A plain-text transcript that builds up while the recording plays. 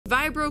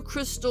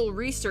VIBRO-CRYSTAL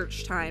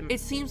research time. It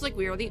seems like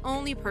we are the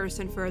only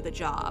person for the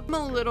job. I'm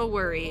a little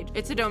worried.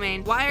 It's a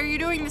domain. Why are you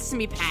doing this to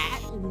me,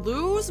 Pat?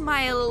 Lose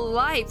my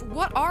life.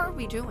 What are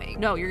we doing?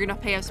 No, you're gonna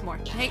pay us more.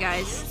 Hey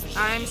guys,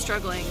 I'm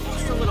struggling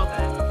just a little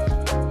bit.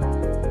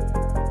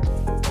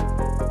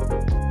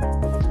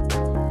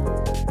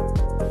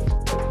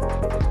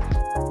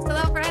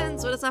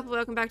 What's up?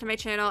 Welcome back to my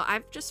channel.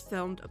 I've just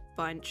filmed a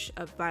bunch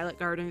of Violet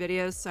Garden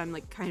videos, so I'm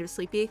like kind of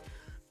sleepy,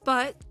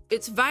 but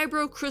it's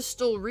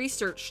VIBRO-CRYSTAL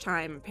research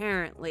time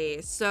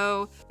apparently.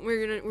 So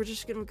we're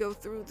just gonna go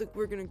through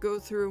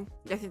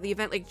I think the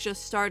event like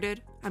just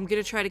started. I'm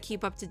gonna try to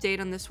keep up to date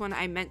on this one.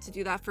 I meant to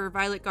do that for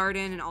Violet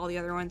Garden and all the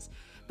other ones,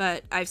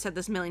 but I've said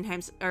this a million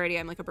times already.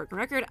 I'm like a broken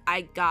record.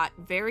 I got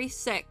very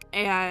sick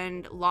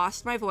and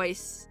lost my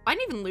voice. I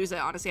didn't even lose it,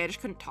 honestly. I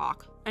just couldn't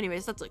talk.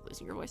 Anyways, that's like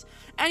losing your voice.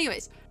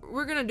 Anyways,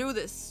 we're gonna do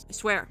this, I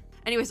swear.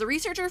 Anyways, the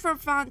researcher from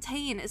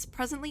Fontaine is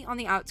presently on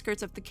the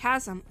outskirts of the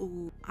chasm.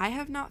 Ooh, I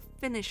have not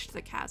finished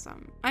the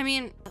chasm. I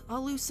mean,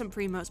 I'll lose some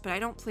primos, but I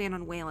don't plan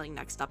on whaling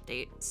next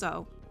update,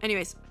 so.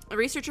 Anyways, a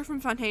researcher from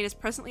Fontaine is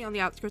presently on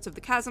the outskirts of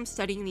the chasm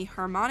studying the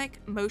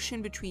harmonic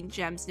motion between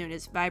gems known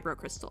as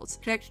vibro-crystals.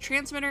 Connect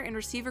transmitter and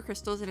receiver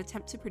crystals and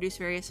attempt to produce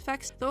various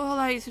effects that will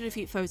allow you to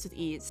defeat foes with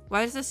ease.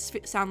 Why does this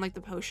sound like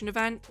the potion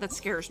event? That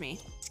scares me.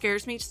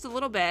 Scares me just a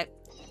little bit.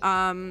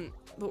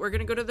 But we're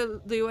gonna go to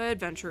the Lua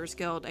Adventurers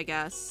Guild, I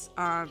guess.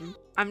 I'm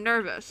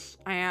nervous.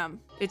 I am.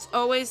 It's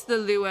always the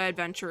Lua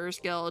Adventurers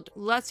Guild.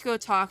 Let's go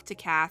talk to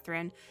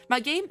Catherine. My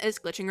game is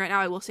glitching right now,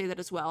 I will say that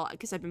as well,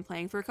 because I've been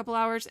playing for a couple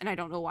hours, and I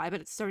don't know why,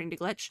 but it's starting to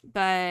glitch.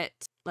 But,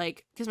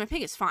 like, because my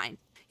ping is fine.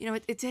 You know,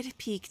 it did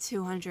peak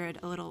 200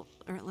 a little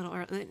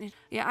early.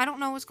 Yeah, I don't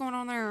know what's going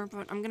on there,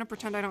 but I'm gonna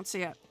pretend I don't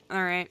see it.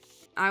 Alright.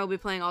 I will be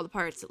playing all the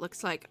parts. It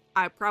looks like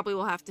I probably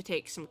will have to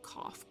take some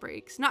cough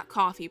breaks. Not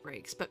coffee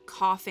breaks, but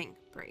coughing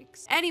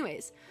breaks.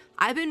 Anyways,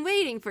 I've been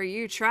waiting for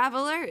you,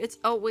 traveler. It's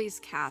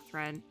always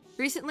Catherine.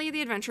 Recently,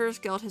 the Adventurers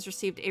Guild has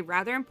received a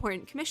rather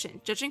important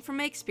commission. Judging from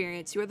my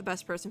experience, you are the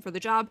best person for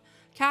the job.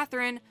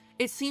 Catherine,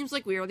 it seems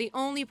like we are the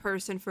only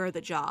person for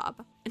the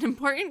job. An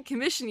important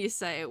commission, you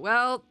say?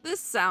 Well, this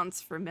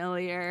sounds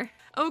familiar.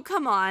 Oh,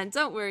 come on.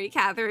 Don't worry,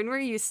 Catherine. We're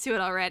used to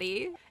it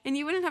already. And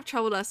you wouldn't have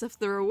troubled us if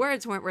the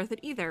rewards weren't worth it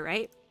either,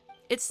 right?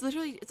 It's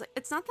literally,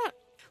 it's not that...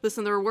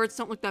 Listen, the rewards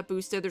don't look that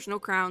boosted. There's no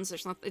crowns.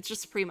 It's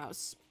just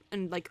primos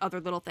and like other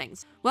little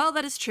things. Well,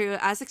 that is true,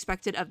 as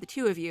expected of the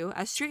two of you,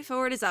 as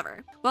straightforward as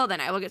ever. Well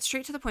then, I will get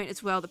straight to the point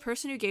as well. The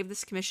person who gave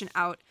this commission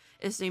out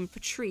is named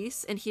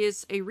Patrice, and he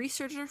is a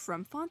researcher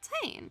from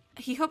Fontaine.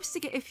 He hopes to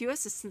get a few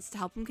assistants to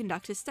help him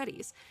conduct his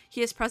studies.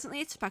 He is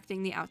presently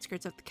inspecting the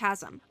outskirts of the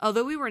chasm.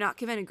 Although we were not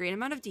given a great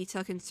amount of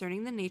detail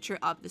concerning the nature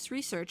of this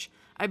research,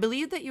 I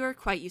believe that you are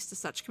quite used to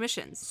such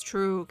commissions. It's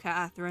true,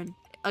 Catherine.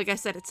 Like I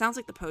said, it sounds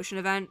like the potion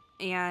event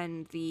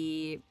and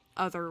the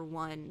other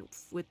one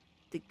with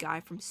the guy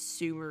from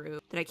Sumeru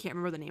that I can't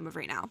remember the name of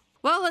right now.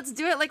 Well, let's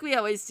do it like we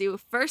always do.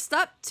 First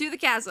up, to the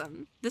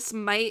chasm. This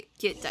might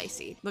get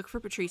dicey. Look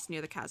for Patrice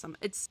near the chasm.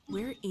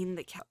 We're in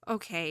the chasm.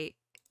 Okay,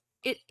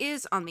 it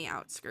is on the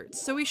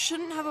outskirts, so we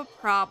shouldn't have a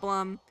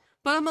problem,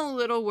 but I'm a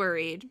little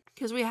worried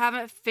because we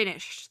haven't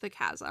finished the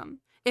chasm.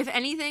 If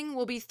anything,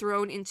 we'll be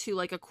thrown into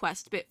like a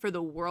quest bit for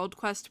the world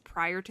quest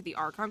prior to the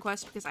Archon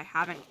quest because I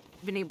haven't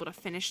been able to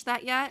finish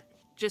that yet.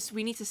 Just,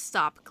 we need to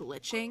stop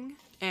glitching,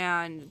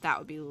 and that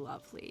would be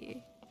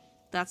lovely.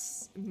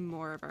 That's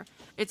more of a...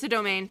 It's a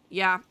domain.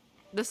 Yeah,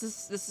 this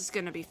is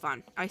gonna be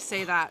fun. I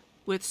say that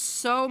with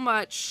so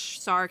much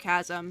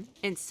sarcasm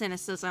and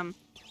cynicism.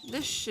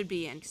 This should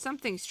be in.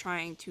 Something's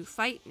trying to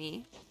fight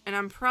me, and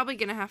I'm probably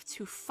gonna have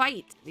to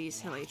fight these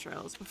hilly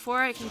trails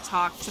before I can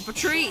talk to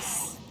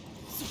Patrice.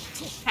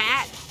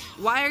 Pat,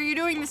 why are you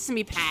doing this to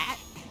me, Pat?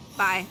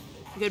 Bye.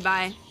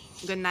 Goodbye.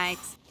 Good night.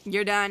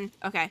 You're done.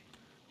 Okay.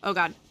 Oh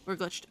god, we're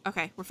glitched.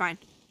 Okay, we're fine.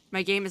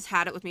 My game has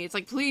had it with me. It's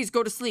like, please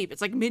go to sleep. It's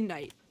like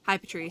midnight. Hi,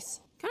 Patrice.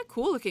 Kind of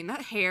cool looking.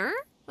 That hair?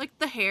 Like,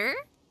 the hair?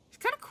 It's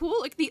kind of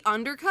cool. Like, the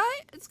undercut?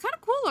 It's kind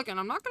of cool looking.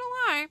 I'm not gonna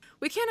lie.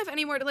 We can't have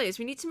any more delays.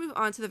 We need to move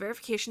on to the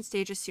verification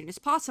stage as soon as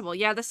possible.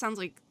 Yeah, this sounds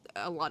like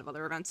a lot of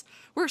other events.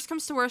 Worst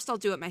comes to worst, I'll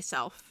do it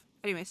myself.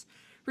 Anyways,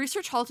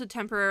 research halted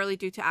temporarily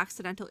due to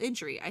accidental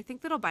injury. I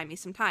think that'll buy me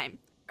some time.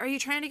 Are you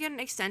trying to get an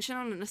extension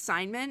on an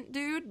assignment,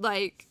 dude?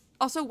 Like...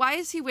 Also, why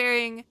is he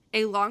wearing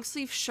a long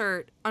sleeve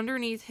shirt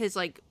underneath his,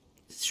 like,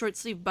 short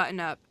sleeve button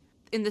up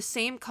in the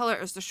same color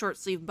as the short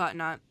sleeve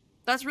button up?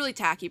 That's really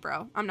tacky,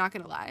 bro. I'm not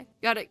gonna lie.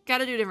 Gotta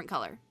do a different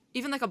color.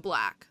 Even like a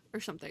black or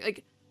something.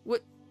 Like,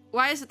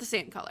 why is it the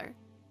same color?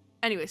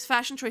 Anyways,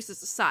 fashion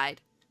choices aside,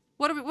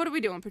 what are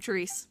we doing,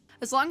 Patrice?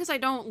 As long as I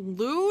don't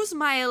lose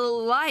my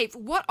life,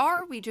 what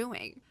are we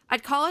doing?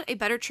 I'd call it a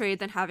better trade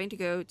than having to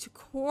go to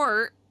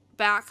court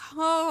back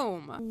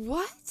home.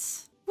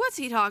 What? What's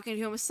he talking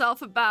to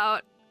himself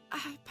about?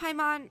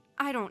 Paimon,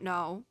 I don't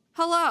know.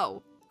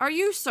 Hello, are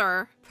you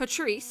sir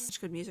Patrice?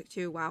 Such good music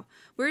too, wow.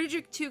 Where did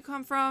you two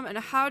come from and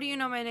how do you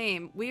know my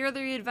name? We are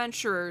the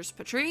adventurers,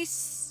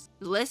 Patrice.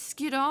 Let's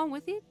get on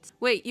with it.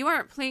 Wait, you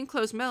aren't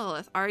plainclothes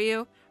Melilith, are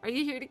you? Are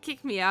you here to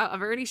kick me out?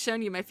 I've already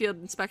shown you my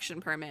field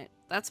inspection permit.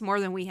 That's more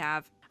than we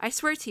have. I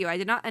swear to you, I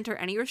did not enter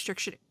any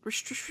restricted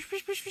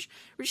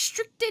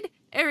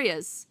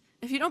areas.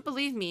 If you don't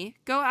believe me,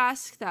 go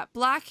ask that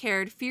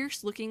black-haired,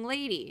 fierce-looking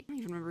lady. I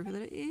don't even remember who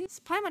that is.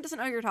 Paimon doesn't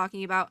know what you're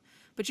talking about,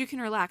 but you can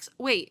relax.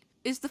 Wait,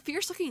 is the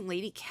fierce-looking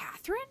lady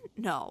Catherine?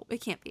 No, it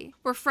can't be.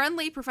 We're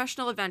friendly,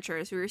 professional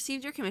adventurers. We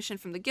received your commission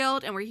from the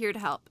guild, and we're here to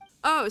help.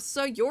 Oh,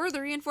 so you're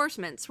the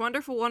reinforcements.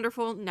 Wonderful,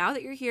 wonderful. Now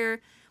that you're here,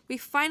 we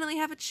finally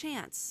have a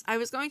chance. I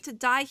was going to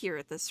die here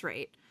at this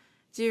rate.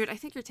 Dude, I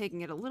think you're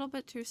taking it a little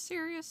bit too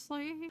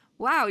seriously.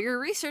 Wow, your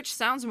research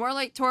sounds more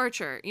like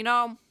torture. You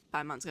know,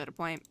 Paimon's got a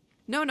point.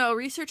 No,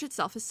 research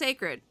itself is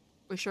sacred.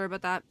 We're sure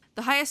about that?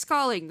 The highest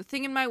calling, the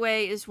thing in my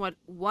way, is what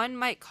one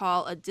might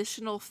call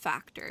additional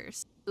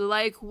factors.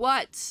 Like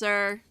what,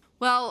 sir?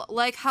 Well,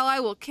 like how I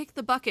will kick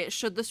the bucket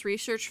should this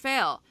research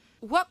fail.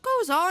 What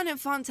goes on in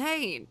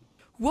Fontaine?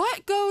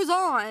 What goes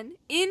on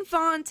in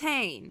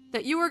Fontaine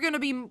that you are going to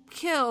be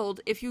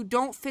killed if you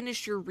don't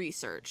finish your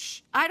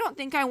research? I don't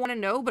think I want to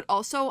know, but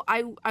also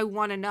I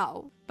want to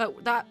know.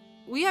 But that,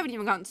 we haven't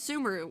even gotten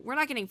Sumeru. We're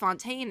not getting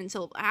Fontaine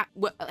until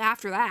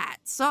after that.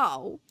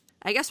 So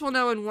I guess we'll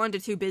know in 1 to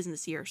 2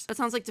 business years. That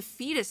sounds like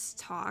defeatist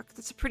talk.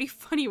 That's a pretty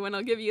funny one,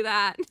 I'll give you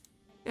that.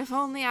 If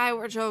only I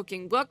were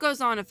joking. What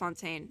goes on in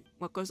Fontaine?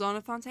 What goes on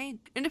in Fontaine?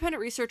 Independent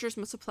researchers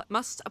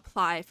must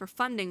apply for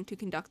funding to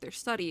conduct their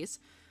studies,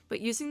 but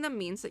using them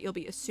means that you'll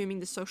be assuming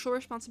the social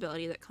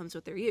responsibility that comes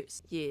with their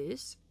use.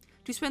 Yes.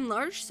 To spend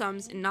large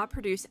sums and not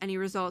produce any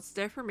results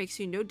therefore makes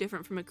you no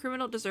different from a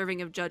criminal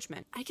deserving of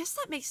judgment. I guess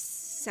that makes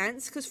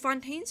sense, because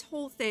Fontaine's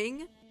whole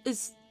thing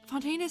is,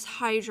 Fontaine is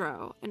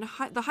Hydro, and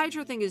the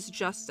Hydro thing is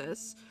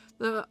justice.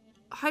 The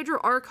Hydro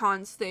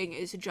Archon's thing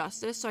is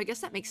justice, so I guess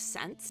that makes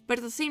sense. But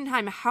at the same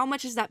time, how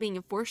much is that being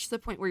enforced to the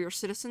point where your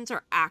citizens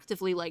are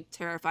actively, like,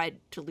 terrified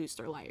to lose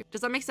their life?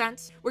 Does that make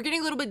sense? We're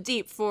getting a little bit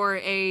deep for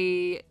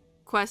a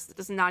quest that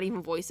is not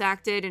even voice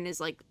acted and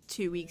is like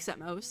 2 weeks at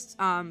most,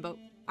 but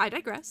I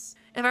digress.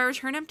 If I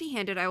return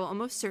empty-handed, I will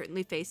almost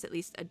certainly face at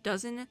least a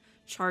dozen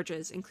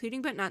charges,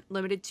 including but not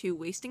limited to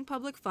wasting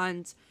public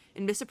funds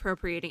and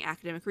misappropriating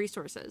academic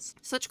resources.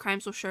 Such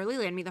crimes will surely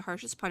land me the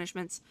harshest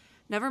punishments,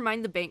 never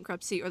mind the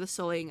bankruptcy or the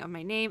sullying of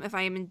my name. If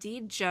I am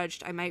indeed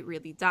judged, I might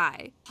really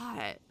die.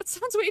 What? That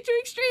sounds way too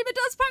extreme. It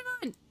does,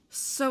 Paimon!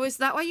 So is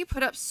that why you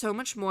put up so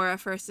much more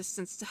for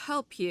assistance to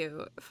help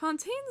you?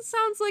 Fontaine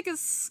sounds like a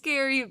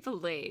scary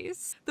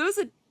place.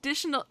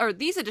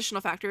 These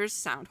additional factors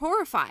sound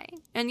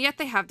horrifying. And yet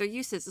they have their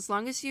uses. As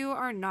long as you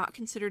are not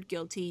considered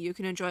guilty, you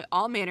can enjoy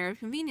all manner of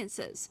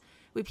conveniences.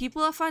 We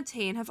people of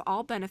Fontaine have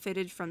all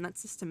benefited from that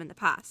system in the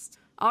past.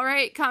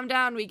 Alright, calm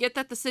down. We get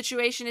that the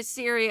situation is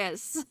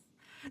serious.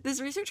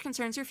 This research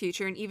concerns your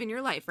future and even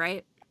your life,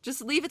 right?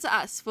 Just leave it to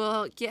us.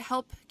 We'll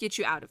help get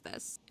you out of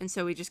this. And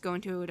so we just go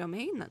into a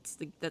domain. That's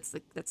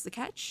the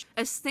catch.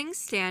 As things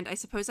stand, I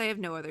suppose I have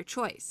no other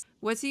choice.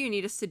 What do you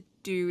need us to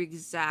do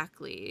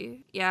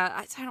exactly?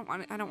 Yeah, I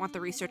don't want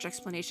the research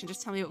explanation.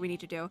 Just tell me what we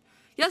need to do.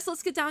 Yes,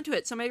 let's get down to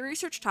it. So my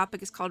research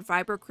topic is called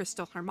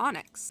VIBRO-CRYSTAL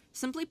harmonics.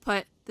 Simply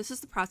put, this is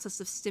the process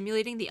of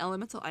stimulating the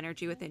elemental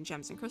energy within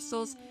gems and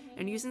crystals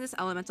and using this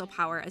elemental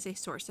power as a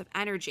source of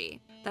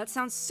energy. That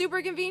sounds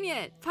super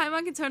convenient.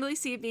 Paimon can totally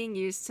see it being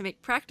used to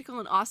make practical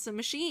and awesome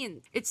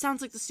machines. It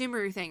sounds like the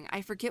Sumeru thing.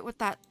 I forget what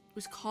that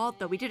was called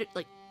though. We did it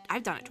like,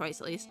 I've done it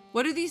twice at least.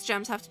 What do these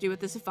gems have to do with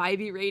this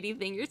vibey-rady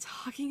thing you're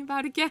talking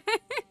about again?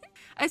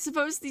 I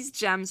suppose these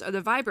gems are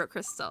the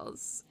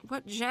VIBRO-CRYSTALs.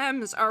 What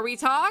gems are we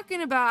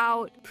talking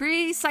about?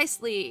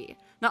 Precisely.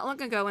 Not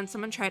long ago, when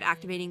someone tried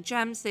activating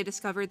gems, they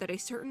discovered that a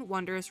certain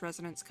wondrous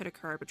resonance could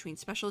occur between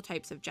special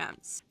types of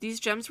gems. These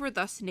gems were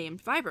thus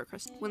named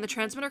VIBRO-CRYSTAL. When the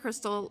transmitter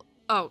crystal...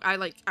 Oh,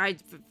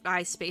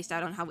 I spaced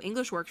out on how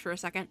English works for a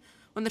second.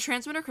 When the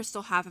transmitter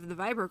crystal half of the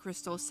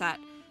VIBRO-CRYSTAL set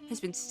has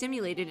been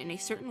stimulated in a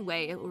certain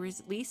way, it will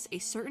release a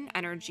certain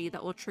energy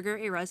that will trigger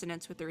a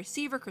resonance with the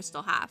receiver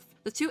crystal half.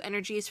 The two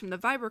energies from the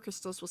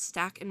VIBRO-CRYSTALs will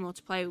stack and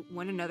multiply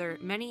one another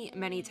many,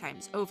 many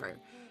times over.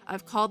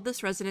 I've called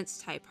this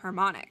resonance type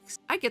harmonics.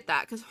 I get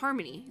that, because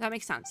harmony, that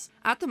makes sense.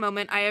 At the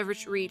moment, I have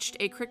reached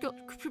a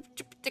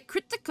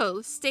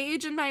critical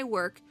stage in my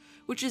work,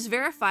 which is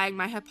verifying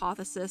my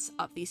hypothesis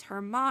of these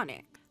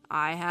harmonics.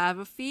 I have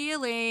a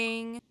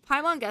feeling.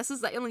 Paimon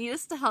guesses that you'll need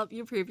us to help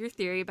you prove your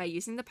theory by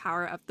using the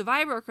power of the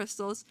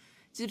VIBRO-CRYSTALs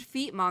to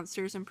defeat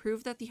monsters and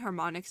prove that the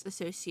harmonics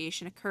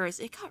association occurs.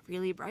 It got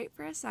really bright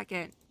for a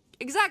second.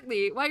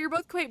 Exactly! Well, you're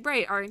both quite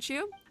bright, aren't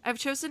you? I've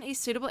chosen a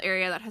suitable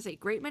area that has a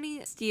great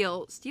many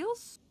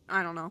steels?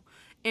 I don't know.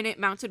 In it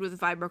mounted with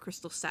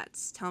VIBRO-CRYSTAL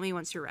sets. Tell me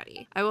once you're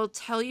ready. I will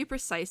tell you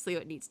precisely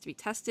what needs to be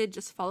tested.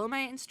 Just follow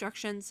my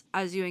instructions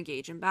as you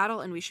engage in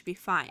battle and we should be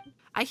fine.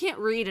 I can't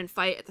read and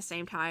fight at the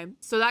same time,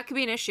 so that could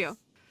be an issue.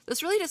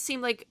 This really does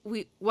seem like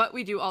what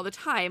we do all the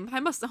time.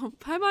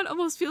 Paimon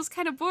almost feels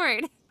kind of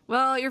bored.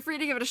 Well, you're free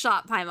to give it a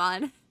shot,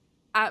 Paimon.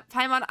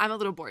 Paimon, I'm a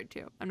little bored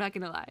too. I'm not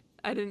gonna lie.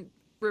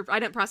 I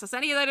didn't process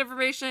any of that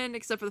information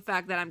except for the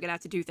fact that I'm gonna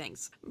have to do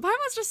things.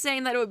 Paimon's just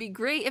saying that it would be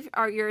great if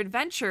your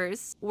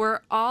adventures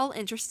were all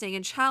interesting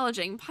and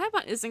challenging.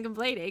 Paimon isn't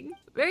complaining.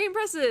 Very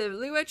impressive.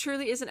 Liyue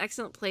truly is an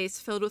excellent place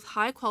filled with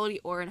high quality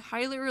ore and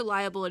highly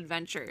reliable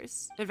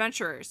adventurers.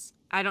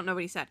 I don't know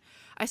what he said.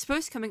 I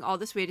suppose coming all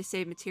this way to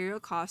save material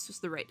costs was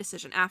the right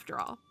decision after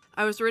all.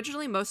 I was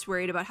originally most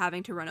worried about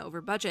having to run over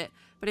budget,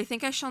 but I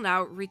think I shall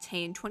now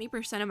retain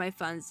 20% of my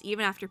funds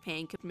even after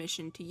paying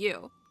commission to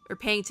you. Or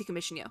paying to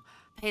commission you.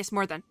 Pay us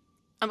more then.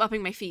 I'm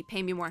upping my fee.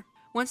 Pay me more.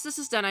 Once this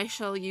is done, I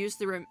shall use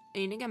the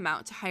remaining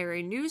amount to hire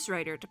a news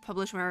writer to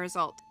publish my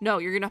result. No,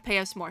 you're gonna pay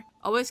us more.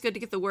 Always good to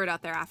get the word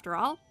out there after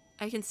all.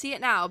 I can see it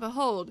now.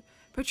 Behold,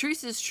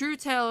 Patrice's true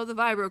tale of the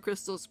vibro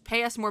crystals.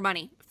 Pay us more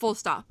money. Full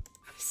stop.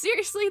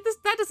 Seriously,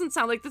 that doesn't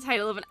sound like the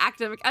title of an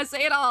academic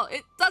essay at all.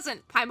 It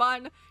doesn't,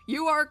 Paimon.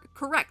 You are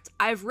correct.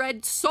 I've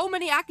read so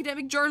many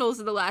academic journals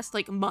in the last,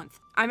 like, month.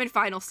 I'm in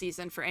final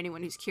season for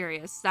anyone who's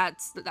curious.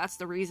 That's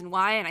the reason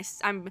why, and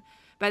I'm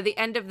by the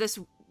end of this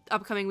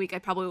upcoming week, I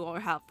probably will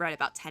have read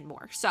about 10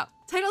 more. So,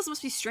 titles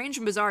must be strange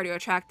and bizarre to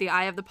attract the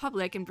eye of the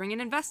public and bring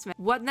in investment.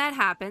 When that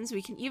happens,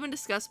 we can even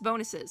discuss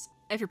bonuses.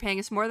 If you're paying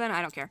us more, then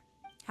I don't care.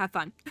 Have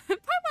fun.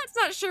 Paimon's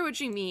not sure what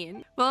you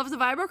mean. Well, if the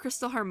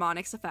vibro-crystal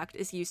harmonics effect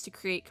is used to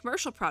create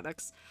commercial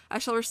products, I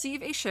shall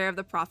receive a share of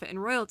the profit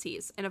and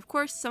royalties, and of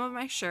course, some of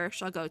my share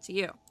shall go to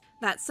you.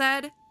 That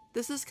said,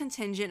 this is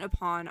contingent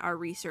upon our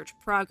research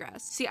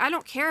progress. See, I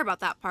don't care about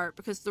that part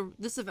because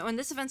when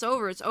this event's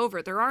over, it's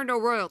over. There are no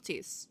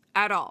royalties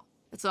at all.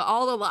 It's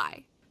all a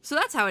lie. So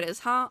that's how it is,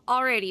 huh?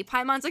 Alrighty,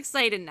 Paimon's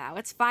excited now.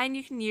 It's fine,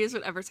 you can use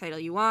whatever title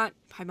you want.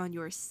 Paimon,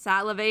 you are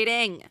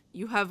salivating.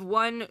 You have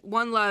one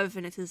love,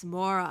 and it is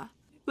Mora.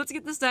 Let's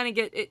get this done and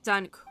get it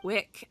done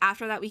quick.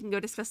 After that, we can go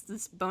discuss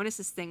this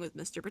bonuses thing with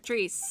Mr.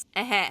 Patrice.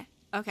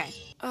 Okay.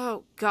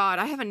 Oh god,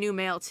 I have a new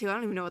mail too. I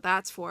don't even know what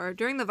that's for.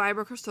 During the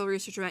VIBRO-CRYSTAL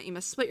research event, you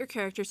must split your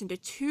characters into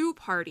 2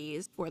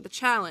 parties for the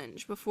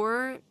challenge.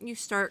 Before you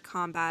start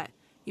combat,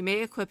 you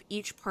may equip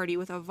each party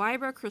with a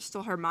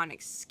VIBRO-CRYSTAL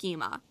harmonic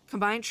schema.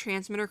 Combine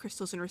transmitter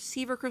crystals and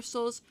receiver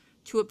crystals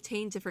to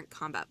obtain different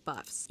combat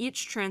buffs.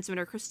 Each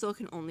transmitter crystal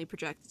can only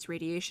project its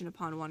radiation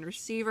upon one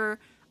receiver.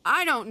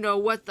 I don't know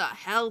what the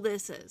hell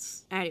this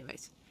is.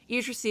 Anyways,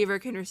 each receiver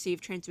can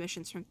receive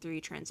transmissions from 3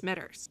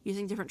 transmitters.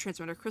 Using different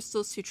transmitter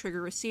crystals to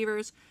trigger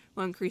receivers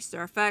will increase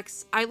their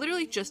effects. I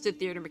literally just did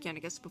Theater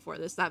Mechanicus before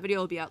this. That video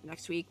will be out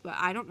next week, but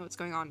I don't know what's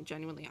going on,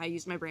 genuinely. I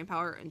used my brain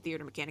power in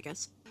Theater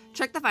Mechanicus.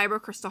 Check the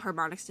VIBRO-CRYSTAL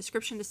harmonics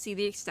description to see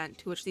the extent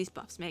to which these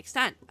buffs may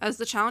extend. As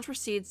the challenge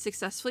proceeds,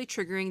 successfully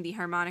triggering the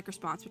harmonic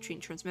response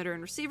between transmitter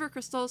and receiver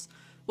crystals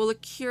will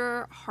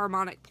accrue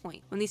harmonic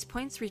point. When these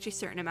points reach a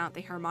certain amount,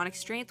 the harmonic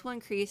strength will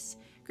increase,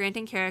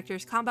 granting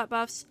characters combat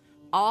buffs.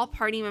 All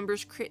party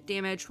members' crit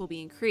damage will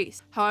be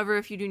increased. However,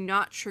 if you do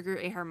not trigger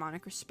a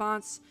harmonic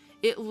response,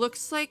 it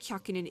looks like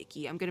Hyakunin and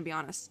Ikki, I'm gonna be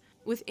honest.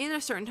 Within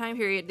a certain time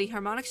period, the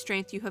harmonic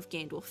strength you have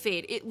gained will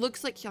fade. It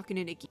looks like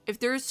Hyakunin and Ikki. If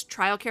there's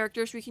trial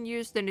characters we can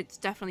use, then it's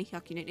definitely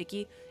Hyakunin and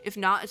Ikki. If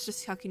not, it's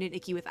just Hyakunin and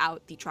Ikki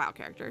without the trial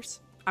characters.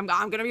 I'm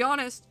gonna be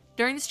honest.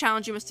 During this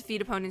challenge, you must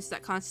defeat opponents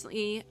that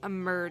constantly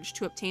emerge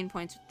to obtain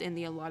points within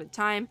the allotted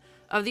time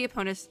of the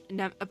opponent's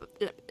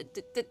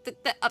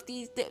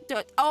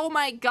oh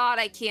my god,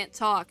 I can't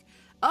talk.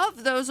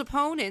 Of those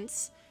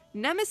opponents,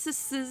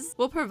 nemesises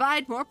will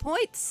provide more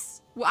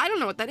points. Well, I don't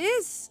know what that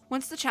is.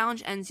 Once the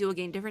challenge ends, you will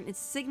gain different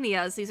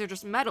insignias. These are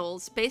just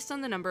medals based on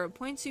the number of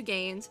points you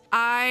gained.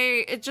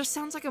 It just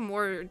sounds like a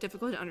more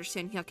difficult to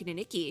understand Hyakunin and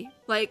Ikki.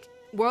 Like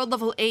world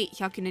level 8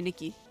 Hyakunin and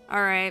Ikki.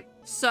 All right,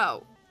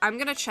 so I'm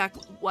gonna check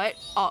what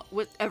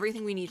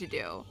everything we need to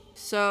do.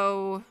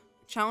 So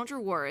challenge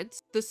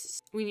rewards.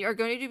 We are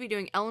going to be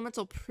doing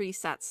elemental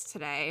presets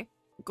today.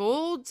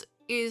 Gold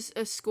is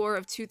a score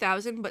of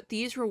 2,000, but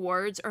these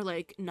rewards are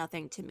like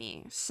nothing to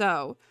me.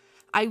 So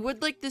I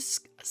would like this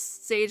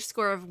sage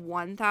score of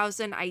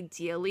 1,000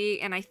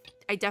 ideally, and I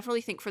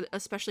definitely think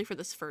especially for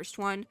this first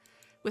one,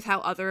 with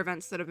how other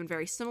events that have been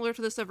very similar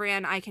to this have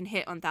ran, I can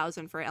hit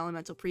 1,000 for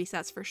elemental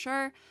presets for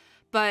sure.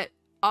 But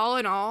all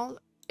in all,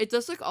 it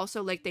does look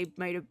also like they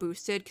might have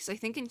boosted, because I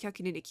think in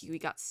Hyakunin and Ikki we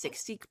got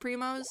 60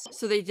 primos,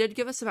 so they did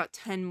give us about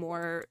 10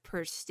 more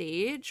per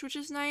stage, which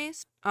is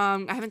nice.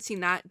 I haven't seen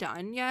that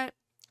done yet,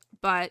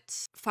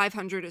 but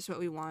 500 is what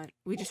we want.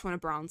 We just want to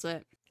bronze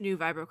it. New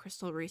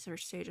VIBRO-CRYSTAL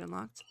research stage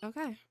unlocked.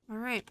 Okay, all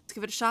right, let's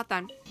give it a shot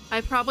then.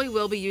 I probably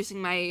will be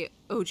using my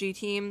OG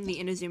team, the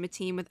Inazuma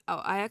team,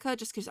 without Ayaka,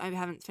 just because I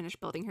haven't finished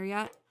building her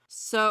yet.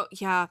 So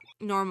yeah,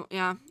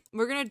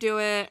 we're gonna do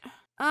it.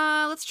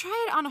 Let's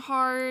try it on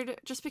hard,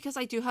 just because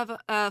I do have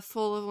a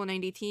full level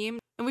 90 team,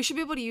 and we should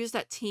be able to use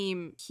that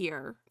team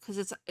here,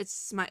 because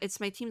it's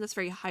my team that's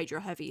very hydro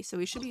heavy, so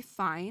we should be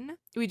fine.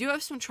 We do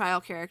have some trial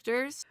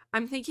characters.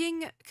 I'm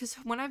thinking, because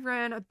when I've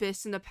ran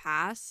Abyss in the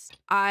past,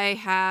 I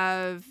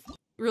have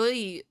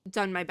really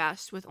done my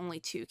best with only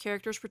 2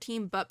 characters per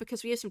team, but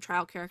because we have some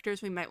trial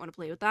characters, we might want to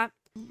play with that.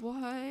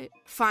 What?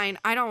 Fine,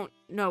 I don't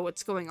know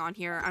what's going on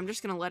here. I'm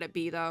just gonna let it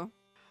be, though.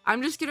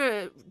 I'm just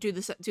gonna do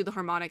the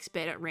harmonics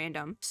bit at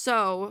random.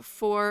 So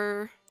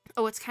for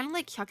Oh, it's kind of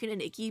like Hyakunin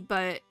and Ikki,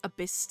 but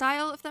Abyss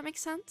style, if that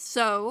makes sense.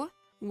 So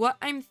what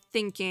I'm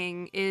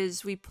thinking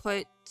is we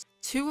put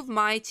 2 of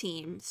my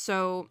team,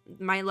 so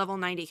my level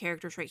 90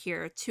 characters right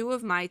here, 2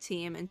 of my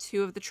team and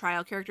 2 of the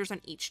trial characters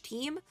on each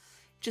team,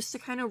 just to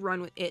kind of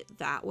run with it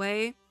that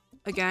way.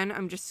 Again,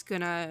 I'm just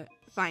gonna,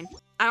 fine.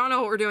 I don't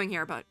know what we're doing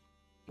here, but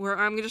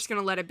I'm just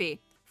gonna let it be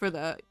for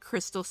the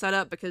crystal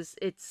setup because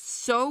it's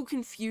so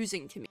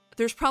confusing to me.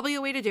 There's probably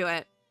a way to do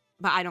it,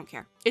 but I don't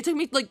care. It took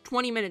me like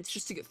 20 minutes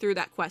just to get through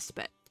that quest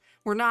bit.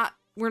 We're not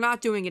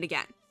doing it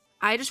again.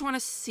 I just want to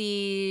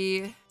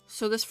see,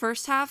 so this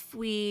first half,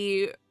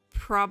 we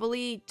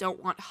probably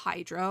don't want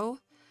Hydro.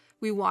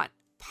 We want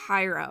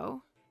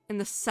Pyro. In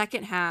the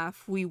second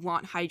half, we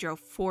want Hydro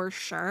for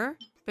sure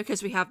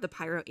because we have the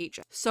Pyro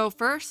agent. So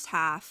first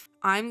half,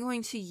 I'm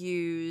going to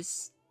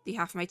use the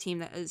half of my team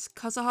that is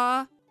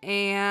Kazuha,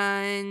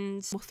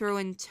 and we'll throw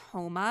in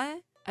Toma,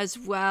 as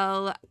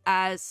well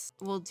as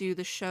we'll do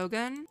the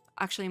Shogun.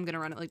 Actually, I'm going to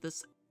run it like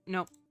this.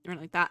 Nope, run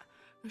it like that.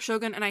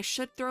 Shogun, and I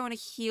should throw in a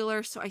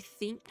healer, so I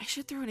think I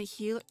should throw in a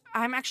healer.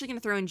 I'm actually going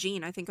to throw in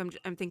Jean. I think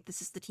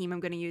this is the team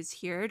I'm going to use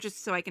here,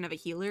 just so I can have a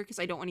healer, because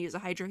I don't want to use a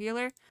Hydro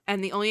healer.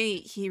 And the only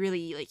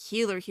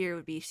healer here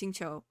would be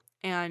Xingqiu.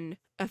 And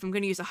if I'm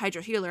going to use a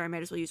Hydro healer, I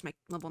might as well use my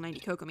level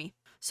 90 Kokomi.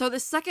 So the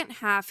second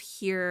half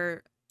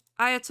here,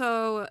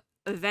 Ayato,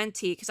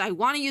 Venti, because I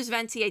want to use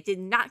Venti. I did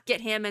not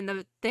get him in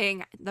the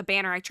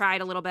banner. I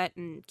tried a little bit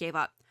and gave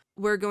up.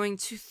 We're going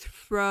to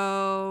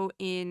throw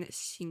in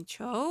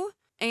Xingqiu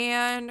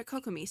and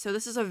Kokomi. So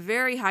this is a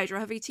very Hydro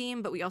heavy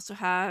team, but we also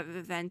have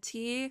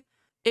Venti.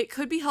 It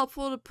could be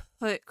helpful to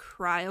put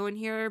Cryo in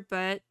here,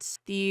 but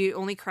the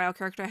only Cryo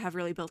character I have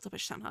really built up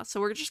is Shenhe. So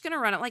we're just gonna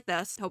run it like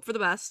this, hope for the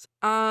best.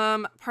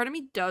 Part of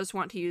me does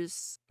want to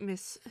use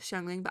Miss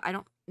Xiangling, but I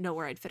don't know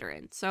where I'd fit her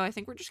in. So I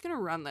think we're just gonna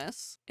run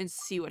this and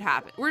see what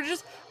happens.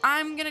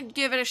 I'm gonna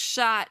give it a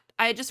shot.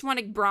 I just want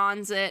to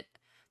bronze it.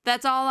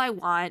 That's all I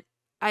want.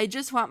 I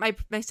just want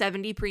my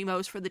 70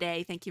 primos for the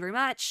day. Thank you very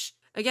much.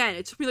 Again,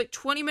 it took me like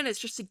 20 minutes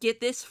just to get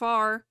this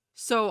far.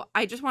 So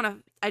I just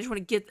want to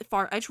get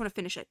far. I just want to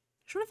finish it.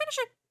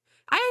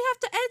 I have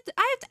to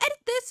edit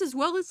this as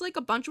well as like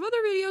a bunch of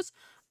other videos.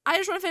 I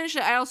just want to finish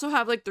it. I also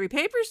have like 3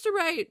 papers to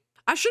write.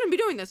 I shouldn't be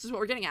doing this, is what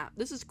we're getting at.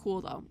 This is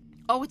cool though.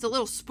 Oh, it's a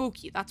little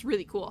spooky. That's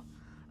really cool.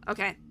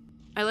 Okay.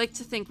 I like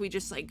to think we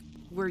just like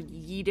were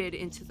yeeted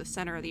into the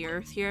center of the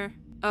earth here.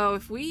 Oh,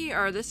 if we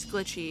are this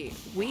glitchy,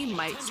 we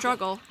might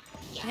struggle.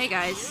 Hey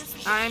guys,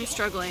 I'm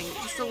struggling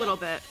just a little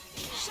bit.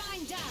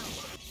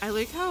 I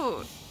like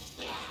how,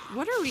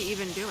 what are we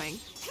even doing?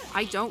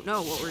 I don't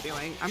know what we're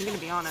doing. I'm gonna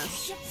be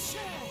honest.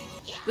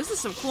 This is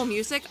some cool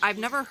music. I've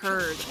never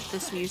heard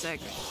this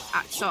music,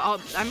 so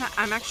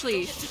I'm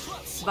actually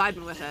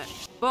vibing with it.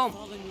 Boom,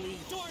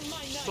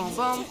 boom,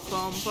 boom,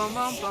 boom, boom,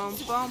 boom, boom,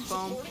 boom,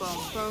 boom,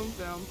 boom,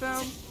 boom,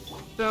 boom,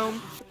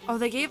 boom. Oh,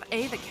 they gave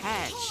A the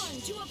catch.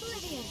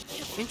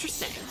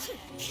 Interesting.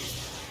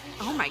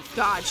 Oh my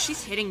god,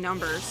 she's hitting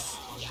numbers.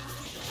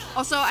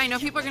 Also, I know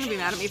people are gonna be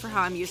mad at me for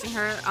how I'm using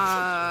her,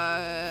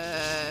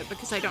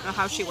 because I don't know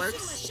how she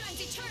works.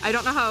 I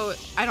don't know how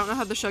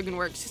the Shogun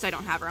works because I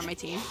don't have her on my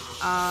team.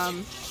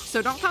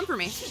 So don't come for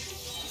me.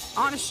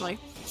 Honestly,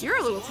 you're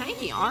a little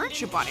tanky, aren't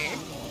you, buddy?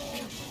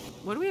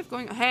 What do we have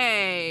going?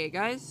 Hey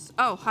guys.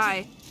 Oh,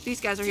 hi. These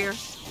guys are here.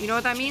 You know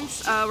what that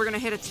means? We're gonna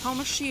hit a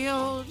Toma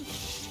shield,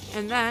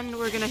 and then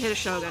we're gonna hit a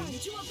Shogun.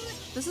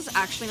 This is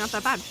actually not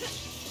that bad.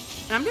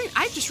 And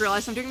I just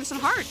realized I'm doing this on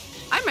hard.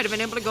 I might have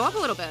been able to go up a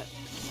little bit.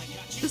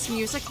 This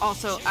music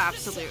also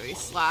absolutely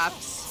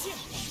slaps.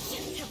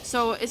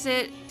 So is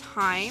it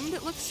timed,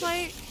 it looks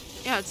like?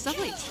 Yeah, it's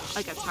definitely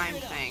like a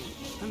timed thing.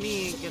 Let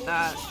me get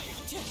that.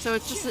 So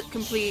it's just a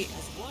complete,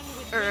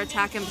 or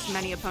attack as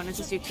many opponents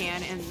as you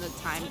can in the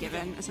time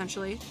given,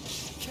 essentially.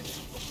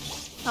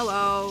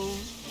 Hello.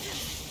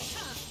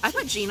 I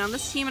put Jean on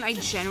this team and I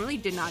genuinely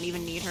did not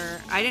even need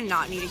her. I did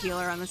not need a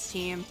healer on this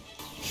team.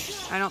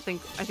 I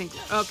think,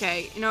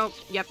 okay, you know,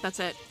 yep, that's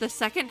it. The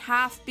second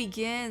half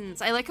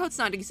begins. I like how it's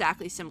not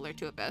exactly similar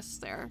to Abyss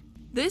there.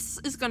 This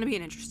is going to be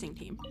an interesting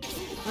team.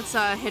 Let's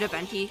hit a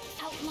Venti.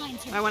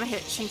 I want to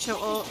hit Xingqiu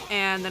ult,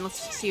 and then let's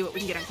see what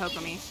we can get on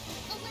Kokomi.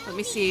 Let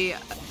me see.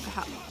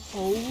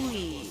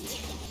 Holy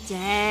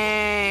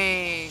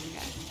dang.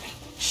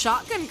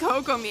 Shotgun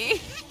Kokomi.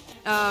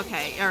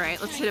 Okay, alright,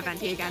 let's hit a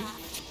Venti again.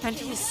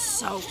 Venti is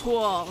so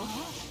cool.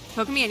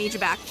 Kokomi, I need you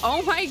back.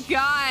 Oh my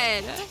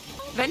god.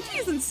 Venti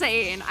is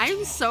insane.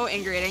 I'm so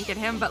angry I didn't get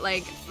him, but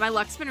like, my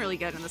luck's been really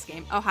good in this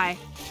game. Oh, hi.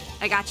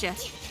 I gotcha.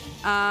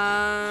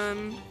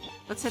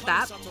 Let's hit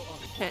that.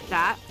 Hit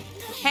that.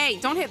 Hey,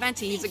 don't hit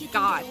Venti. He's a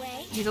god.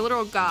 He's a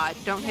literal god.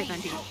 Don't hit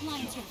Venti.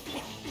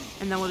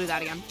 And then we'll do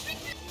that again.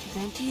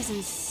 Venti's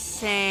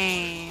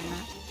insane.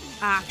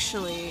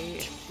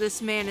 Actually,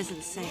 this man is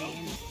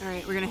insane. All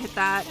right, we're gonna hit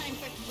that.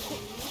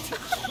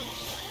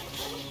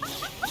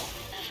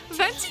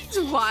 Venti's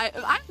what?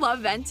 I love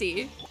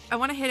Venti. I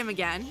want to hit him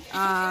again.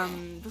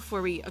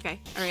 Before we, okay.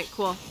 All right,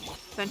 cool.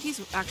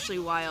 Venti's actually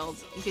wild,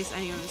 in case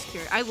anyone is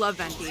curious. I love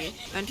Venti.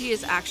 Venti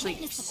is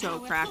actually so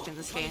cracked in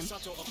this game.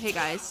 Hey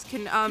guys,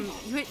 can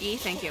you hit E?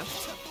 Thank you.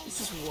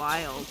 This is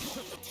wild.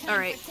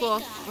 Alright,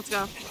 cool. Let's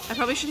go. I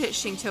probably should hit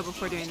Shinto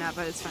before doing that,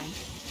 but it's fine.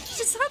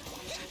 Just have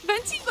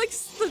Venti like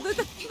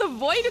the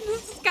void in the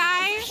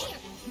sky.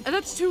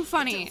 That's too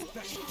funny.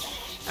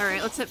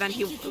 Alright, let's hit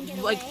Venti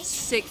like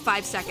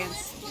 5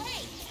 seconds.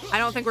 I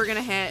don't think we're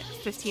gonna hit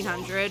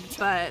 1500,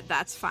 but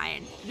that's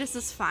fine. This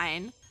is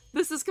fine.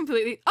 This is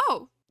completely...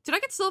 Oh, did I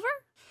get silver?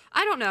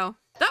 I don't know.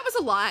 That was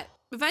a lot.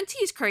 Venti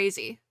is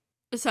crazy,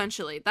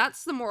 essentially.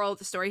 That's the moral of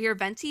the story here.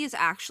 Venti is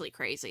actually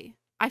crazy.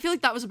 I feel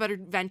like that was a better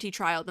Venti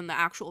trial than the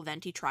actual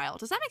Venti trial.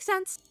 Does that make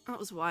sense? That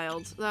was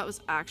wild. That was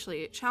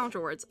actually challenge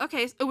rewards.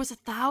 Okay, it was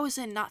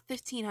 1,000, not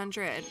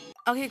 1,500.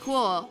 Okay,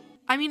 cool.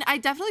 I mean, I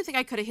definitely think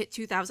I could have hit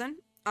 2,000.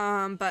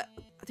 But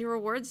the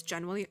rewards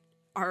generally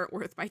aren't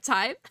worth my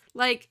time.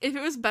 Like, if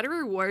it was better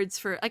rewards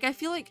for... Like, I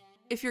feel like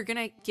if you're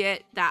gonna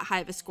get that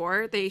high of a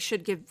score, they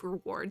should give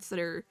rewards that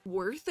are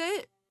worth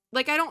it.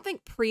 Like, I don't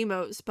think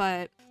primos,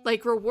 but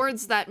like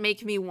rewards that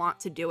make me want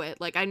to do it.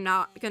 Like, I'm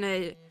not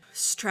gonna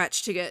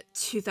stretch to get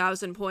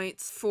 2,000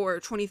 points for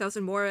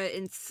 20,000 Mora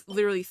and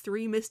literally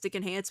 3 Mystic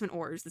Enhancement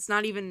ores. It's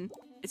not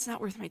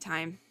worth my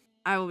time.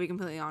 I will be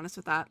completely honest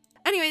with that.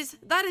 Anyways,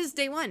 that is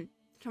day 1.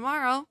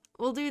 Tomorrow,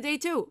 we'll do day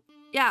 2.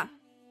 Yeah,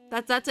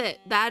 that's it.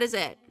 That is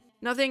it.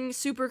 Nothing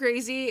super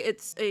crazy.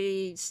 It's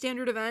a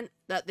standard event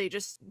that they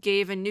just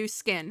gave a new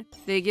skin.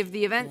 They give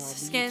the events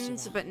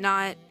skins, but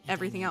not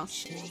everything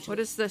else. What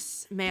is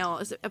this mail?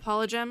 Is it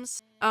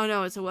Apologems? Oh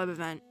no, it's a web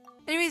event.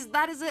 Anyways,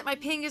 that is it. My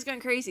ping is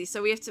going crazy,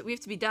 so we have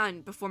to be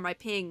done before my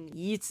ping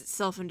yeets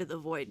itself into the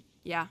void.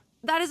 Yeah.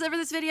 That is it for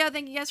this video.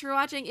 Thank you guys for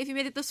watching. If you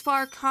made it this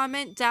far,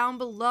 comment down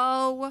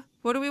below.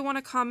 What do we want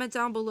to comment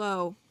down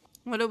below?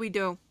 What do we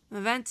do?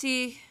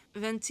 Venti,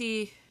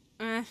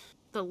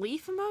 the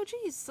leaf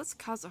emojis? That's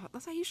Kazuha.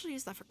 I usually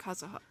use that for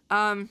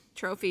Kazuha.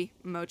 Trophy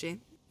emoji,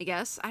 I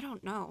guess. I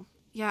don't know.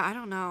 Yeah, I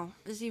don't know.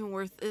 Is it even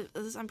worth it?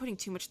 I'm putting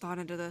too much thought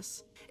into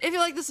this. If you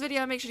like this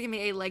video, make sure to give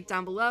me a like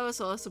down below,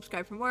 so I'll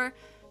subscribe for more.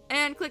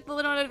 And click the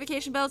little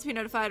notification bell to be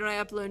notified when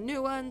I upload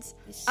new ones.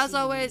 As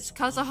always,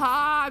 Kazuha,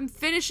 I'm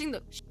finishing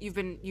the...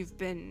 You've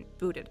been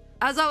booted.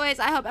 As always,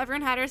 I hope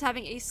everyone is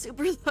having a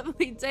super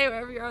lovely day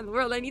wherever you are in the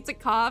world. I need to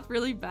cough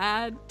really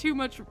bad. Too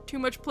much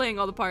playing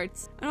all the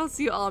parts. And I'll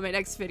see you all in my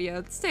next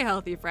video. Stay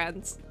healthy,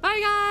 friends. Bye,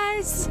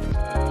 guys!